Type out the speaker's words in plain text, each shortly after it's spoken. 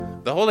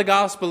The Holy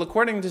Gospel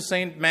according to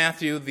St.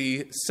 Matthew,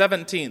 the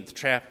 17th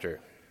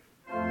chapter.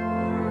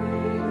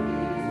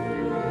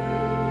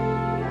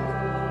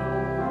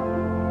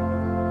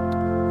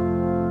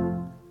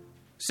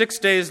 Six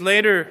days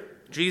later,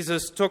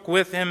 Jesus took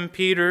with him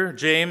Peter,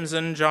 James,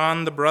 and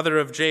John, the brother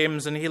of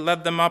James, and he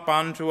led them up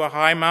onto a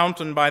high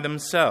mountain by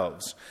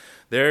themselves.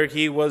 There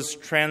he was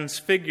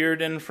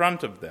transfigured in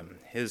front of them.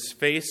 His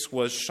face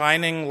was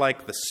shining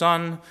like the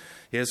sun.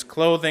 His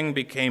clothing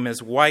became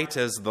as white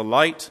as the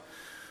light.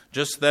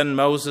 Just then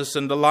Moses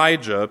and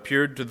Elijah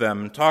appeared to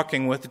them,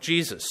 talking with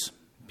Jesus.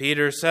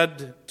 Peter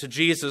said to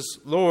Jesus,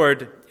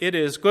 "Lord, it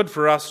is good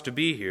for us to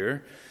be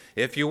here.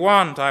 If you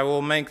want, I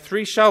will make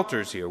 3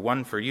 shelters here,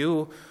 one for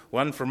you,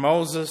 one for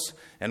Moses,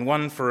 and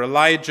one for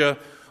Elijah."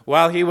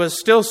 While he was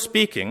still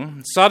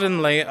speaking,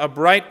 suddenly a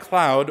bright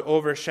cloud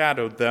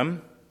overshadowed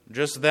them.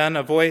 Just then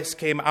a voice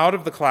came out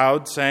of the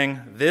cloud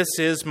saying, "This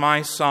is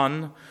my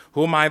Son,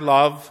 whom I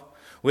love.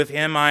 With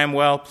him I am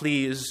well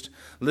pleased.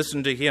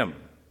 Listen to him."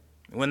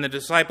 When the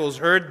disciples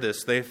heard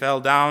this, they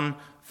fell down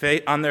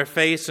on their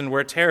face and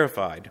were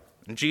terrified.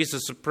 And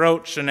Jesus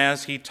approached, and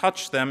as he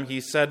touched them, he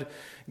said,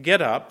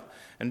 "Get up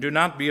and do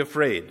not be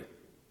afraid."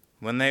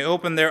 When they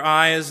opened their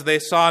eyes, they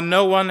saw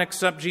no one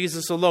except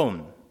Jesus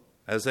alone.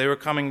 As they were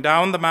coming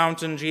down the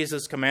mountain,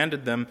 Jesus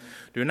commanded them,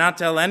 "Do not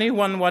tell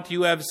anyone what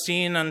you have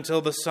seen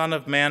until the Son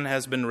of Man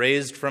has been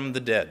raised from the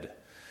dead."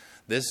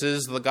 This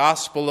is the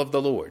gospel of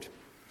the Lord.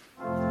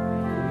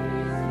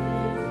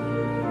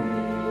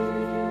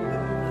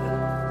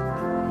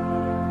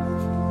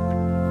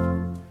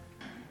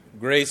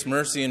 Grace,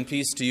 mercy, and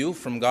peace to you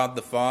from God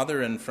the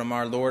Father and from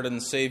our Lord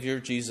and Savior,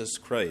 Jesus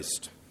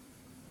Christ.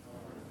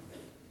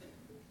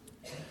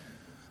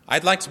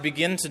 I'd like to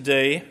begin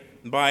today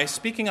by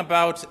speaking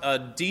about a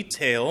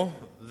detail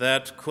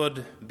that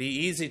could be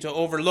easy to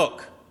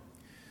overlook.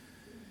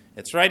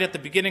 It's right at the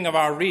beginning of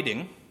our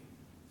reading.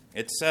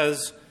 It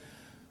says,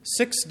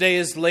 6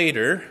 days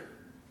later,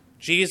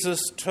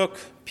 Jesus took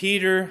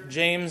Peter,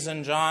 James,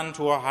 and John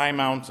to a high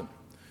mountain.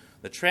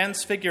 The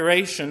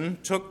transfiguration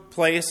took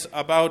place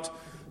about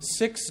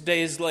 6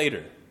 days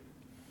later.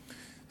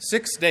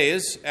 6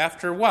 days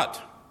after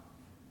what?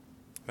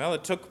 Well,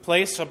 it took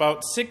place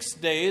about 6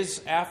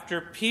 days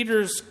after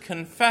Peter's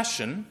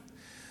confession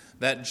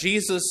that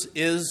Jesus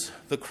is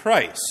the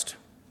Christ.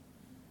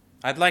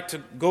 I'd like to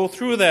go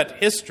through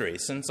that history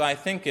since I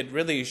think it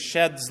really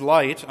sheds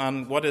light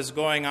on what is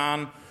going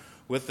on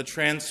with the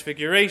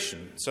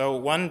transfiguration. So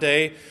one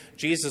day,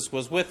 Jesus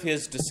was with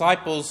his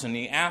disciples and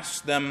he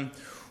asked them,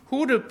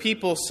 "Who do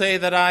people say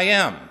that I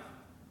am?"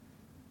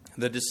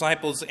 The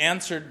disciples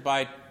answered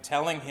by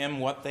telling him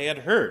what they had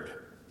heard.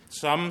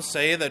 Some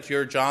say that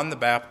you're John the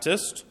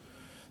Baptist.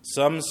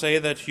 Some say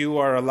that you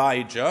are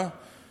Elijah.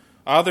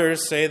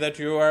 Others say that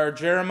you are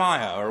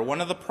Jeremiah or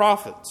one of the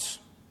prophets.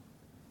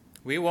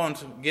 We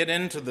won't get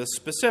into the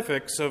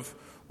specifics of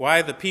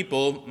why the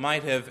people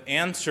might have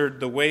answered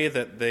the way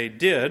that they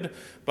did,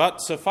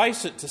 but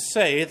suffice it to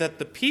say that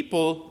the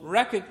people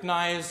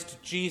recognized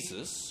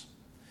Jesus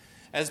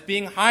as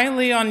being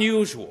highly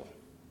unusual.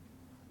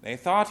 They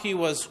thought he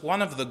was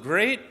one of the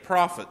great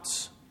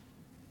prophets.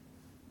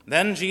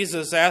 Then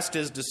Jesus asked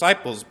his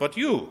disciples, "But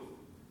you,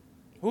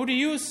 who do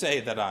you say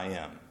that I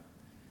am?"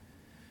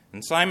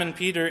 And Simon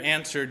Peter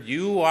answered,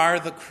 "You are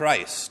the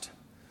Christ,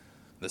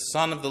 the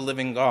Son of the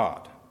living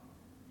God."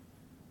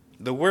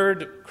 The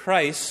word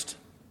Christ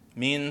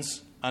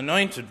means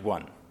anointed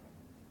one.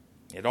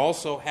 It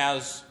also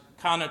has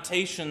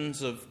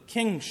connotations of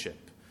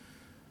kingship.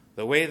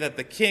 The way that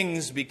the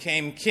kings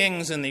became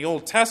kings in the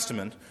Old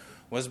Testament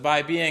was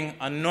by being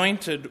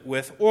anointed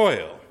with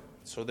oil.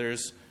 So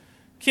there's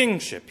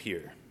kingship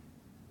here.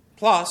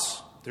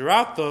 Plus,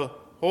 throughout the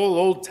whole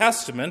Old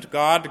Testament,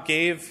 God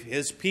gave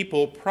his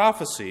people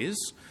prophecies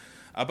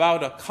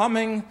about a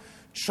coming,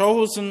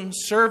 chosen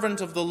servant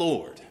of the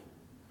Lord.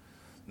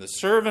 The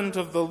servant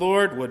of the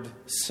Lord would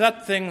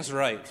set things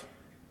right.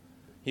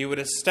 He would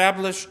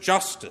establish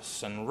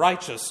justice and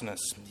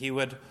righteousness. He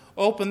would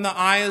open the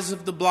eyes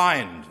of the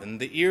blind, and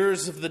the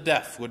ears of the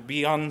deaf would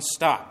be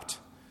unstopped.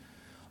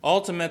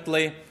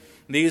 Ultimately,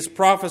 these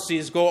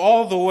prophecies go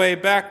all the way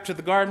back to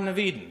the Garden of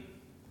Eden,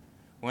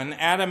 when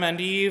Adam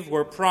and Eve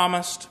were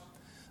promised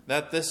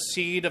that the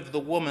seed of the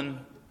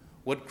woman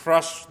would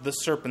crush the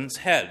serpent's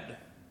head.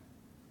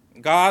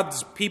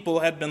 God's people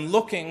had been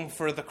looking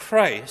for the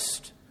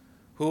Christ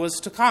who was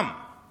to come.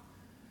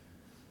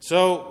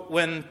 So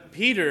when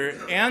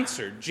Peter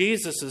answered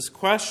Jesus'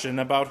 question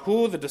about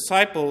who the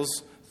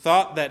disciples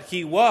thought that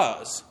he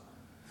was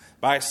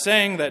by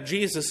saying that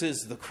Jesus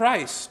is the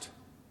Christ,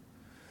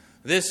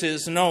 this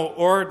is no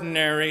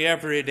ordinary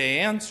everyday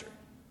answer.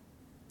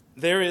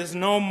 There is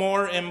no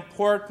more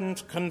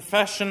important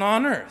confession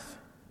on earth.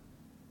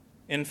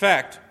 In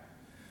fact,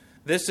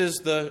 this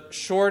is the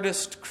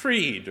shortest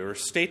creed or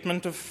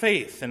statement of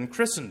faith in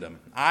Christendom.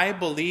 I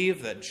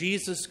believe that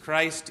Jesus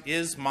Christ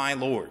is my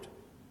Lord.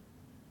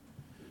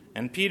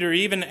 And Peter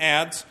even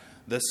adds,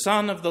 the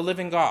Son of the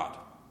living God.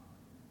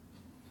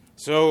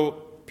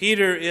 So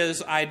Peter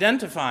is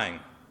identifying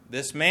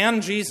this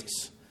man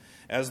Jesus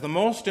as the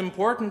most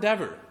important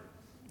ever.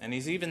 And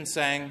he's even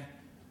saying,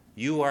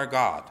 "You are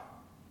God."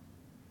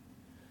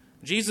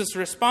 Jesus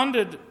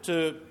responded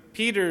to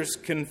Peter's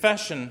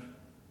confession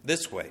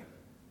this way: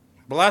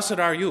 "Blessed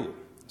are you,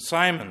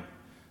 Simon,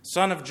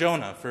 son of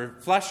Jonah, for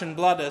flesh and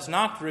blood has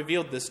not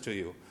revealed this to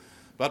you,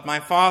 but my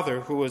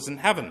Father who is in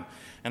heaven.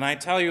 And I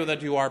tell you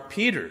that you are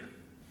Peter,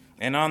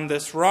 and on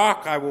this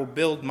rock I will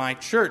build my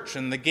church,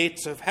 and the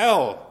gates of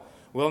hell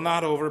will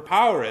not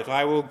overpower it.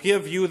 I will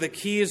give you the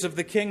keys of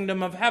the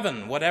kingdom of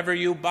heaven. Whatever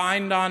you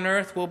bind on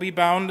earth will be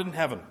bound in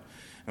heaven,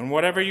 and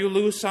whatever you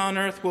loose on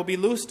earth will be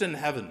loosed in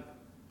heaven."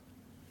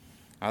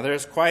 Now,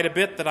 there's quite a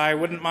bit that I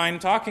wouldn't mind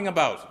talking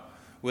about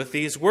with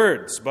these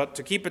words, but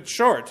to keep it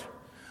short,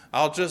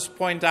 I'll just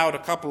point out a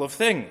couple of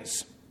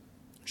things.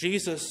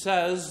 Jesus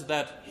says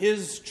that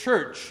his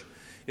church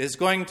is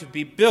going to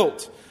be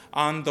built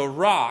on the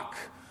rock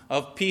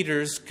of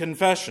Peter's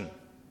confession.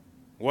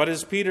 What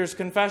is Peter's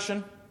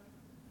confession?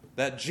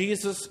 That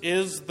Jesus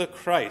is the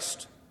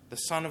Christ, the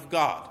Son of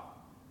God.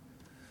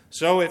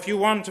 So if you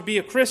want to be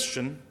a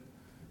Christian,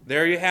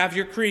 there you have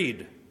your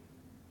creed.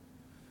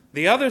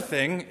 The other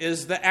thing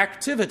is the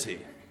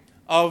activity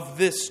of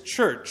this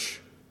church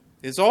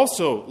is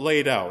also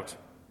laid out.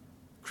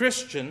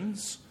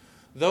 Christians,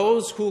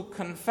 those who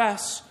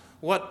confess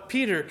what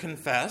Peter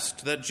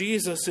confessed, that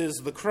Jesus is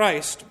the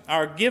Christ,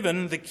 are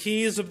given the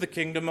keys of the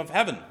kingdom of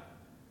heaven.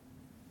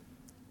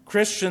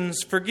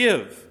 Christians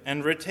forgive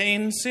and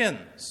retain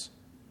sins.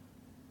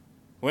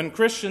 When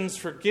Christians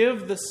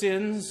forgive the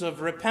sins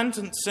of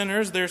repentant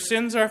sinners, their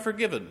sins are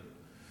forgiven.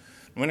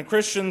 When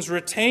Christians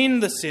retain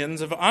the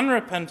sins of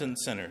unrepentant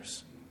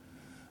sinners,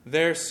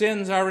 their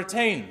sins are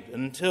retained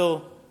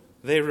until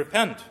they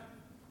repent.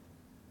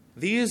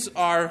 These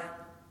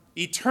are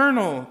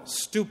eternal,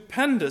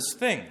 stupendous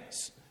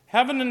things.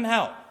 Heaven and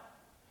hell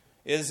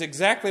is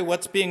exactly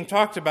what's being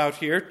talked about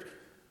here,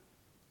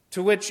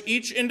 to which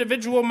each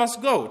individual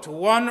must go, to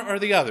one or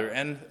the other.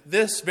 And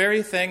this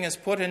very thing is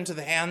put into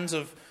the hands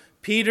of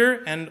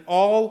Peter and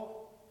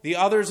all the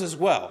others as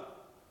well,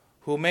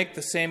 who make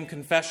the same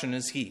confession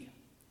as he.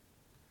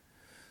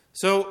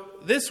 So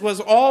this was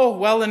all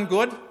well and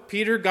good.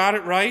 Peter got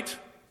it right.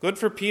 Good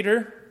for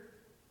Peter.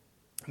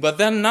 But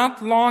then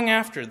not long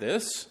after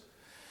this,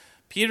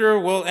 Peter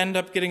will end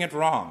up getting it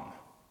wrong.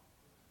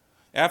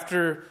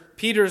 After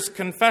Peter's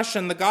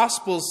confession, the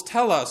Gospels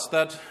tell us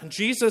that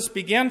Jesus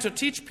began to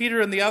teach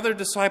Peter and the other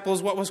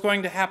disciples what was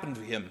going to happen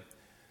to him.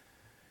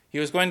 He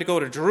was going to go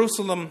to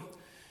Jerusalem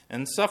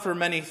and suffer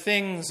many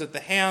things at the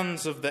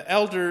hands of the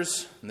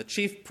elders and the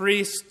chief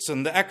priests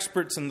and the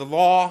experts in the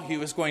law. He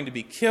was going to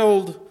be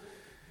killed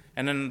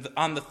and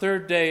on the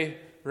third day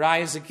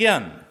rise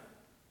again.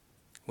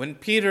 When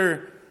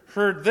Peter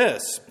heard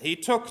this, he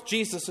took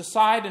Jesus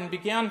aside and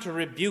began to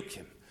rebuke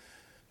him.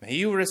 "May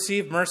you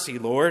receive mercy,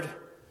 Lord.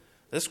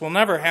 This will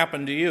never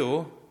happen to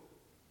you."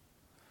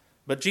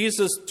 But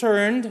Jesus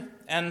turned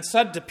and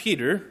said to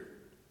Peter,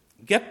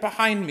 "Get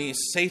behind me,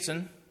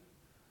 Satan,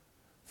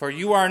 for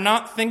you are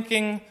not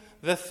thinking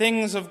the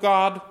things of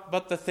God,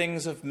 but the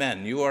things of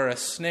men. You are a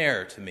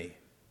snare to me."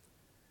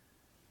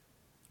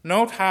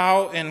 Note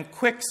how in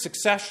quick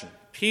succession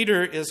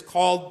Peter is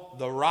called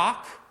the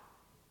rock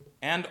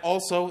and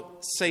also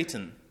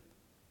Satan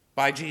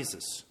by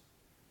Jesus.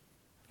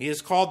 He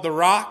is called the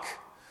rock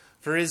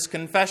for his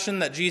confession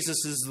that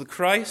Jesus is the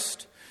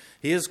Christ.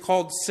 He is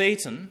called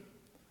Satan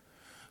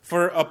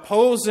for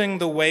opposing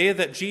the way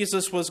that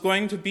Jesus was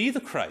going to be the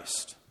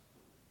Christ.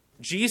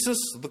 Jesus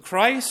the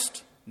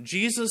Christ,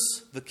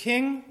 Jesus the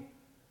King,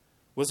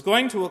 was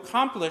going to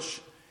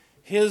accomplish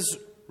his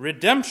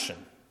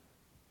redemption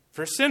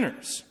for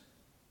sinners.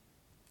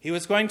 He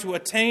was going to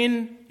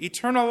attain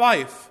eternal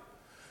life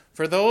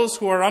for those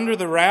who are under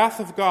the wrath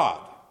of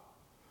God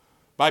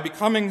by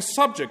becoming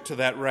subject to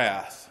that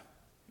wrath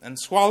and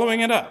swallowing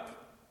it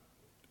up.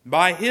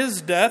 By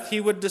his death, he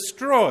would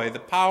destroy the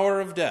power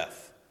of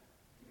death.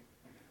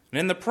 And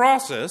in the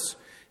process,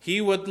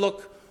 he would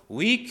look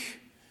weak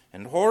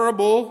and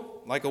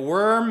horrible, like a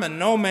worm and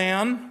no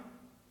man,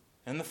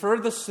 and the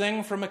furthest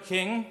thing from a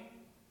king.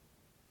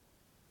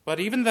 But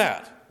even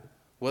that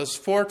was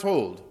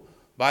foretold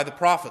by the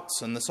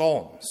prophets and the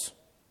Psalms.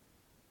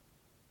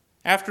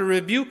 After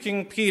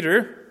rebuking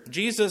Peter,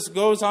 Jesus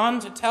goes on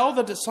to tell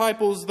the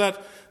disciples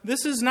that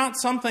this is not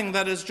something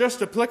that is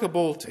just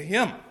applicable to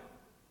him.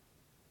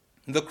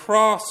 The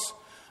cross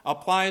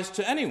applies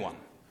to anyone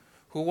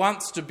who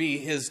wants to be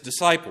his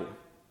disciple.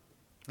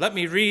 Let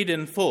me read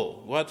in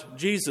full what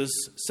Jesus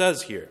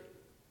says here.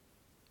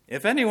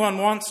 "If anyone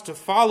wants to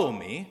follow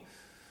me,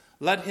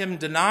 let him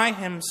deny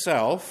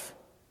himself,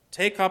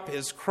 take up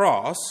his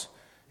cross,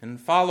 and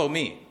follow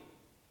me.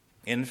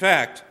 In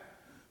fact,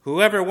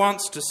 whoever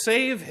wants to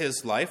save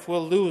his life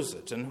will lose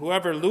it, and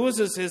whoever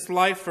loses his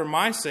life for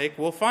my sake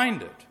will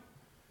find it.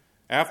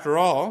 After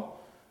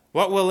all,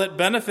 what will it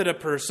benefit a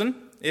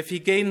person if he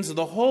gains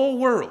the whole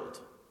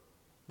world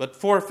but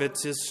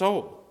forfeits his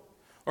soul?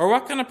 Or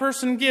what can a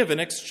person give in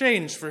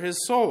exchange for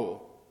his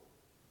soul?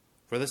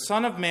 For the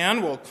Son of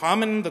Man will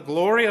come in the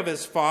glory of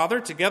his Father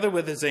together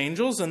with his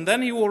angels, and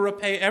then he will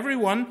repay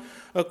everyone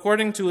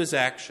according to his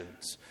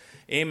actions.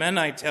 Amen,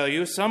 I tell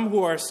you, some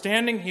who are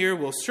standing here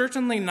will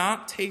certainly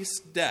not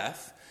taste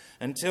death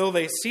until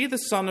they see the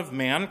Son of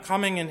Man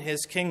coming in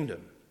his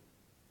kingdom."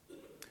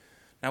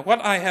 Now,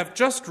 what I have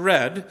just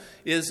read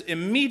is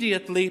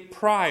immediately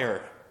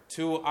prior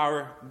to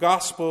our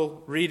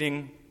gospel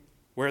reading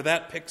where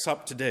that picks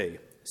up today.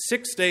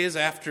 6 days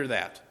after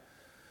that,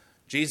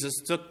 Jesus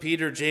took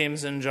Peter,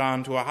 James, and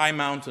John to a high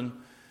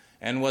mountain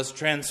and was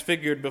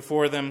transfigured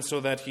before them so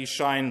that he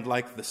shined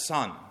like the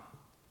sun.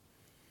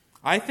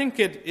 I think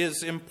it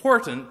is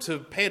important to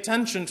pay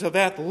attention to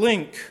that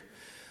link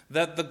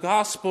that the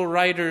gospel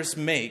writers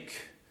make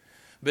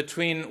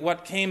between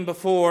what came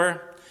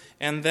before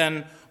and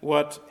then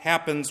what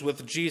happens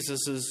with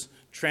Jesus'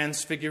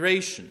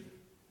 transfiguration.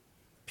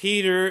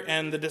 Peter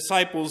and the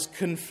disciples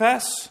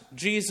confess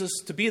Jesus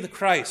to be the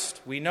Christ.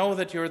 "We know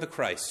that you're the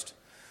Christ,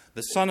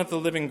 the Son of the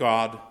living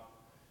God,"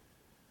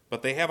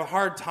 but they have a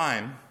hard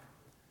time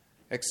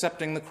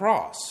accepting the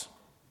cross.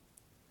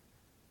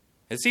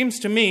 It seems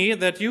to me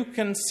that you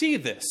can see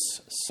this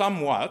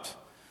somewhat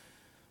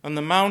on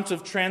the Mount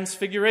of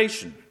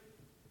Transfiguration.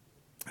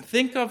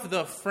 Think of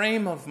the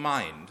frame of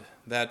mind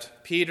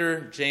that Peter,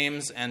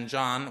 James, and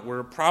John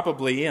were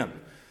probably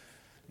in.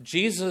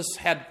 Jesus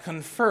had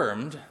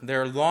confirmed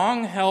their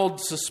long-held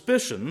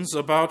suspicions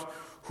about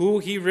who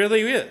he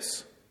really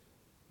is.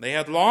 They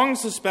had long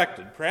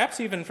suspected, perhaps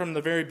even from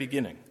the very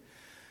beginning,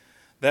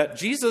 that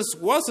Jesus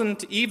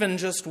wasn't even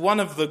just one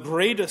of the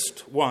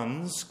greatest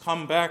ones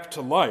come back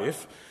to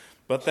life,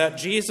 but that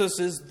Jesus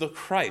is the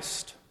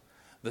Christ,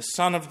 the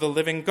Son of the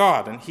living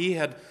God. And he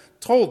had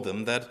told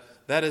them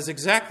that that is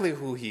exactly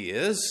who he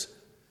is.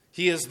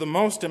 He is the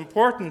most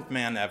important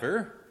man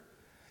ever,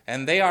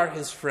 and they are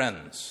his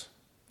friends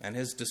and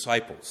his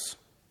disciples.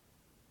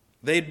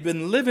 They'd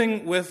been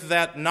living with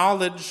that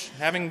knowledge,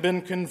 having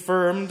been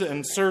confirmed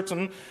and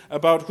certain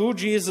about who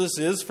Jesus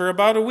is for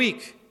about a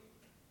week.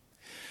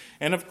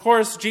 And of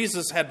course,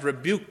 Jesus had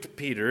rebuked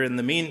Peter in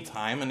the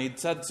meantime, and he'd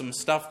said some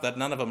stuff that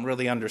none of them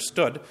really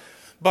understood.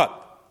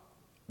 But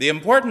the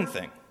important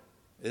thing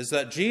is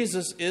that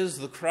Jesus is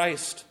the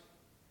Christ,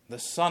 the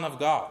Son of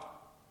God.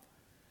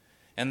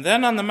 And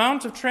then on the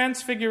Mount of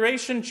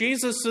Transfiguration,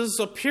 Jesus'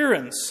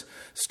 appearance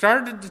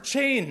started to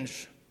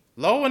change.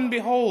 Lo and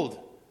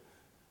behold,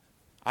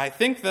 I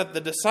think that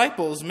the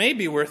disciples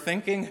maybe were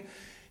thinking,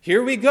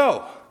 "Here we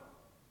go.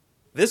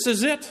 This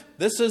is it.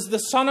 This is the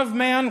Son of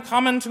Man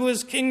come into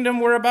his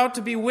kingdom. We're about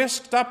to be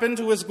whisked up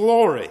into his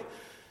glory.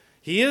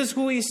 He is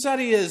who he said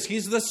he is.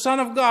 He's the Son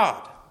of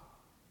God."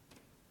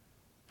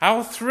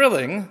 How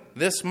thrilling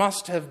this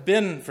must have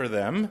been for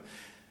them.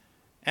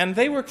 And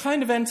they were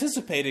kind of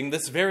anticipating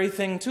this very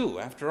thing too.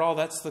 After all,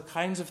 that's the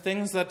kinds of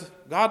things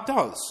that God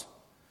does.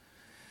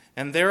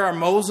 And there are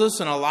Moses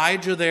and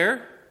Elijah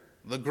there,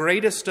 the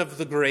greatest of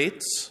the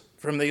greats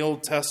from the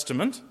Old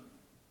Testament.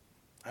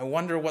 I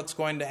wonder what's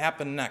going to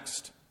happen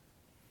next.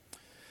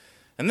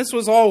 And this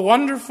was all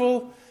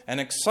wonderful and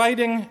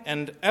exciting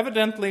and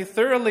evidently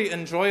thoroughly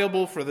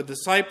enjoyable for the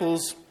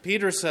disciples.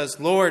 Peter says,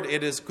 "Lord,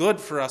 it is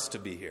good for us to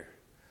be here.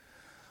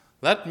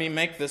 Let me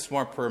make this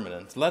more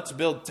permanent. Let's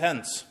build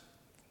tents,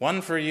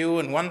 one for you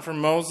and one for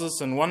Moses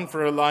and one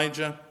for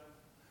Elijah."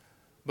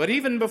 But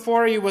even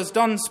before he was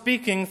done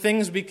speaking,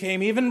 things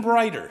became even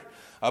brighter.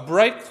 A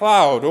bright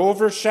cloud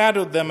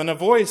overshadowed them, and a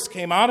voice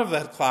came out of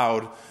that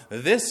cloud.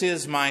 "This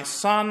is my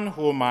Son,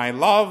 whom I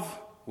love.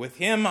 With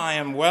him I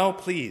am well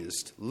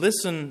pleased.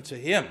 Listen to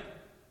him."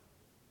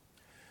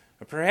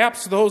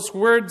 Perhaps those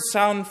words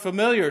sound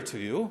familiar to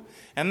you,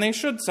 and they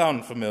should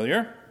sound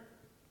familiar.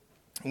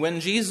 When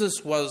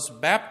Jesus was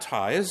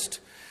baptized,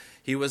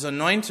 he was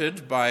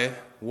anointed by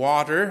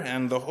water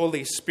and the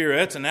Holy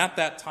Spirit, and at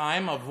that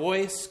time a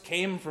voice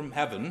came from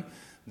heaven,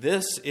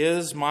 "This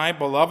is my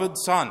beloved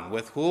Son,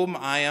 with whom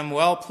I am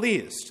well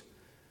pleased."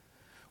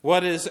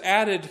 What is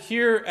added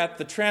here at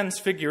the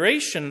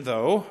Transfiguration,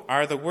 though,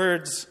 are the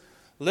words,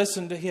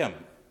 "Listen to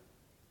him."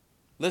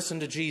 Listen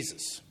to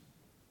Jesus.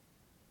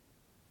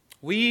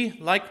 We,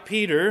 like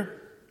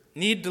Peter,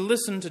 need to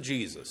listen to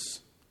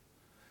Jesus.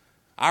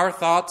 Our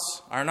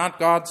thoughts are not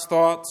God's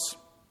thoughts.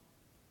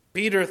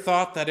 Peter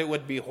thought that it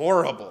would be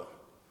horrible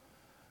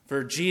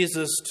for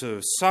Jesus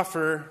to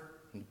suffer,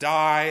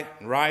 die,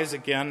 and rise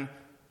again.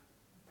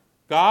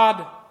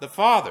 God, the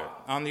Father,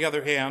 on the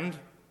other hand,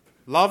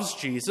 loves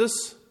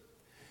Jesus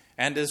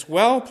and is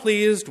well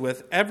pleased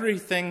with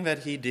everything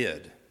that he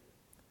did.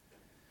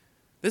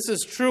 This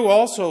is true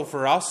also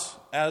for us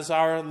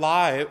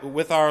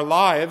with our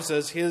lives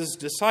as his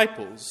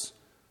disciples,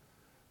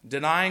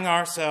 denying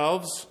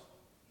ourselves,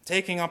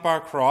 taking up our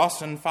cross,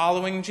 and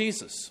following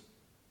Jesus.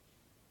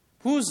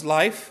 Whose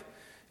life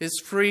is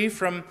free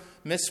from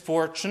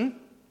misfortune,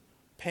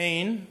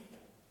 pain,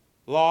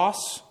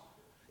 loss,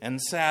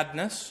 and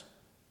sadness?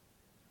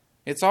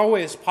 It's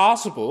always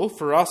possible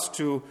for us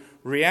to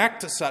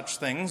react to such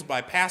things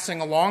by passing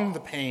along the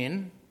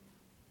pain,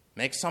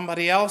 make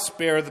somebody else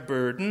bear the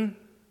burden,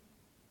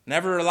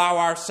 Never allow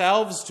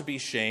ourselves to be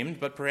shamed,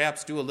 but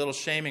perhaps do a little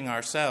shaming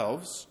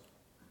ourselves.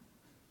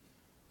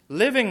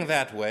 Living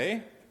that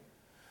way,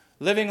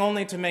 living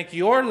only to make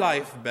your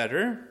life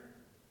better,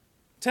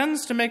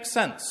 tends to make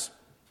sense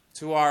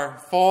to our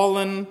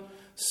fallen,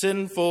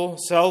 sinful,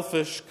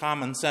 selfish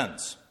common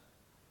sense.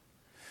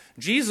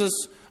 Jesus,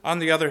 on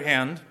the other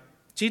hand,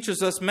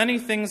 teaches us many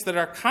things that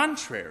are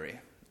contrary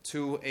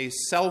to a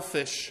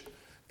selfish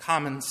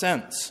common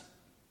sense.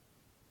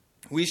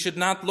 We should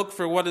not look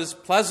for what is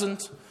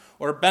pleasant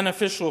or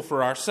beneficial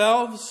for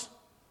ourselves,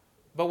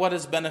 but what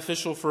is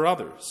beneficial for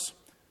others.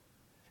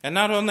 And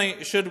not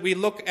only should we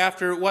look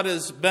after what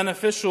is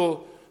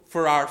beneficial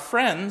for our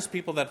friends,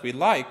 people that we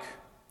like,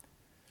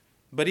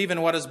 but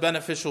even what is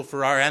beneficial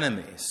for our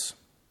enemies,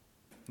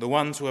 the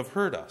ones who have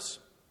hurt us.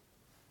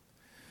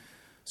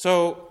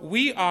 So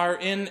we are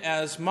in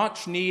as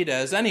much need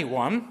as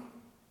anyone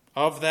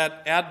of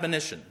that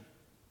admonition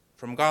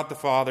from God the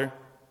Father.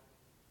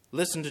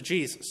 Listen to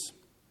Jesus.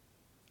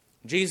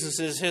 Jesus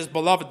is his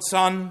beloved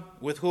Son,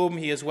 with whom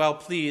he is well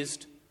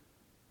pleased.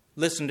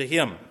 Listen to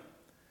him.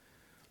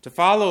 To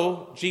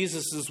follow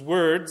Jesus'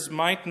 words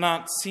might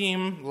not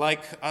seem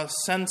like a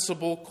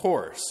sensible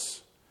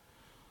course.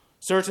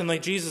 Certainly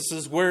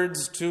Jesus'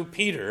 words to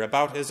Peter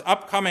about his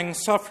upcoming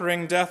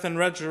suffering, death, and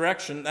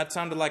resurrection, that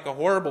sounded like a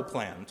horrible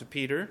plan to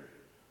Peter.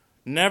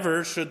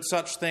 Never should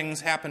such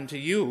things happen to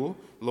you,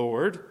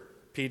 Lord,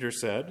 Peter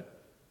said.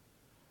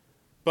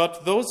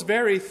 But those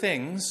very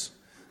things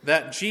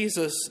that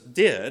Jesus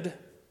did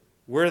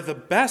were the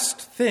best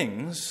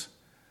things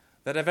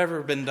that have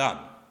ever been done.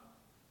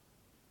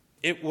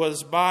 It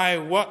was by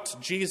what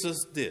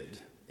Jesus did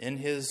in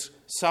his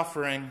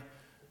suffering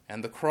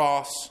and the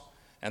cross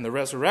and the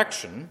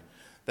resurrection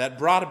that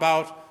brought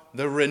about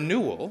the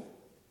renewal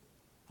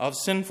of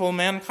sinful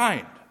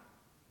mankind.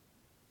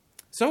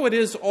 So it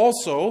is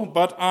also,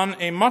 but on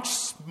a much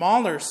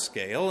smaller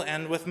scale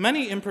and with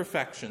many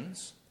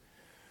imperfections,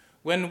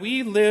 when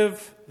we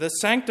live the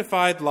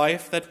sanctified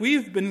life that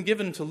we've been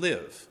given to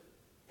live,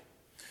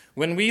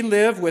 when we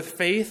live with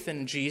faith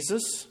in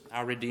Jesus,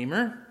 our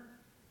Redeemer,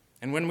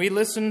 and when we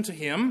listen to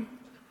him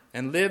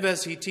and live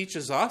as he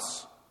teaches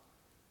us,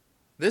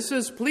 this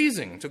is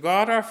pleasing to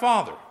God our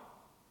Father.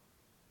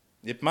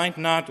 It might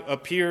not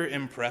appear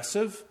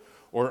impressive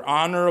or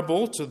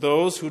honorable to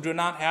those who do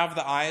not have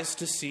the eyes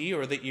to see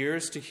or the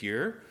ears to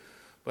hear,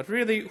 but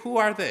really, who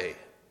are they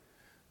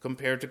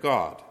compared to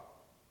God?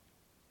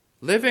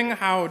 Living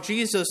how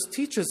Jesus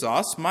teaches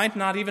us might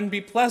not even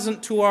be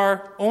pleasant to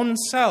our own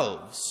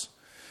selves.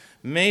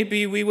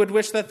 Maybe we would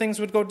wish that things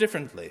would go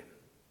differently.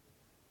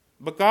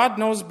 But God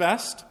knows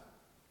best,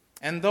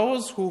 and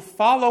those who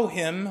follow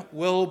him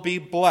will be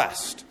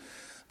blessed.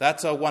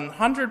 That's a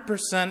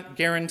 100%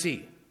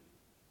 guarantee,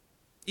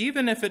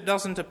 even if it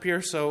doesn't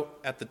appear so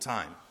at the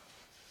time.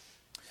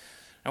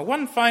 Now,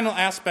 one final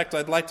aspect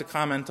I'd like to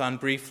comment on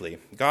briefly.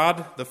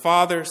 God the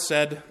Father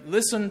said,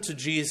 listen to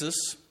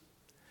Jesus.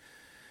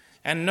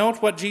 And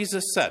note what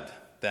Jesus said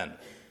then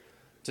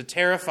to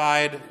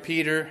terrified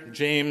Peter,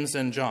 James,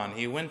 and John.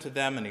 He went to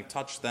them and he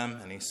touched them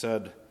and he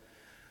said,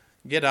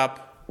 get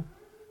up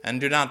and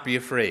do not be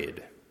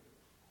afraid.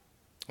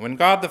 When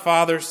God the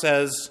Father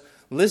says,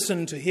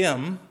 listen to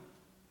him,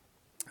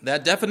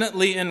 that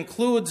definitely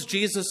includes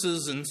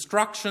Jesus'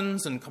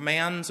 instructions and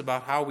commands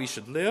about how we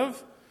should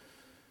live.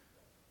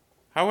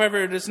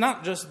 However, it is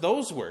not just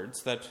those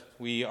words that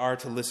we are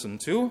to listen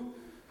to.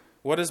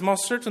 What is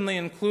most certainly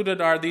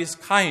included are these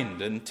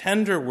kind and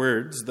tender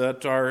words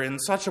that are in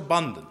such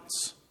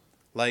abundance,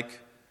 like,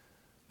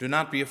 do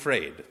not be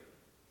afraid.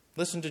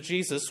 Listen to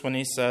Jesus when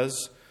he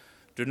says,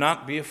 do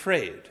not be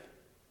afraid.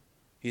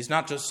 He's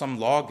not just some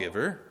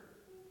lawgiver.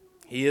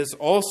 He is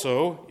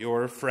also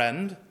your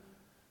friend,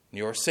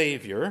 your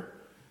Savior,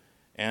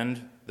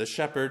 and the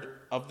shepherd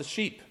of the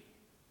sheep.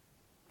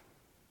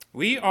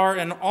 We are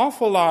an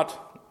awful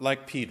lot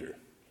like Peter.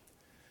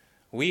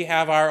 We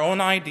have our own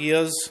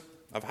ideas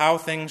of how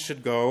things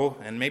should go,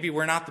 and maybe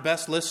we're not the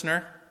best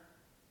listener.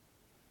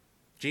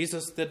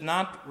 Jesus did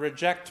not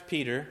reject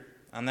Peter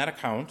on that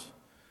account,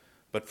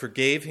 but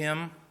forgave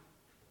him,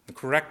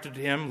 corrected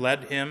him,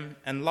 led him,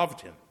 and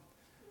loved him.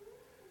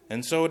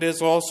 And so it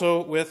is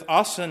also with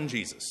us and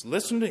Jesus.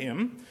 Listen to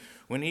him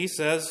when he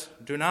says,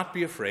 do not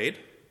be afraid.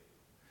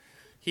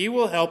 He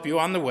will help you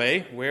on the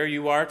way where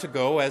you are to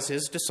go as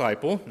his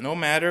disciple, no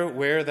matter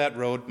where that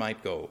road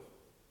might go.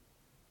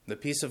 The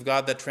peace of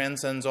God that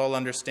transcends all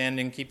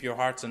understanding, keep your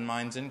hearts and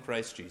minds in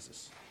Christ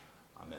Jesus.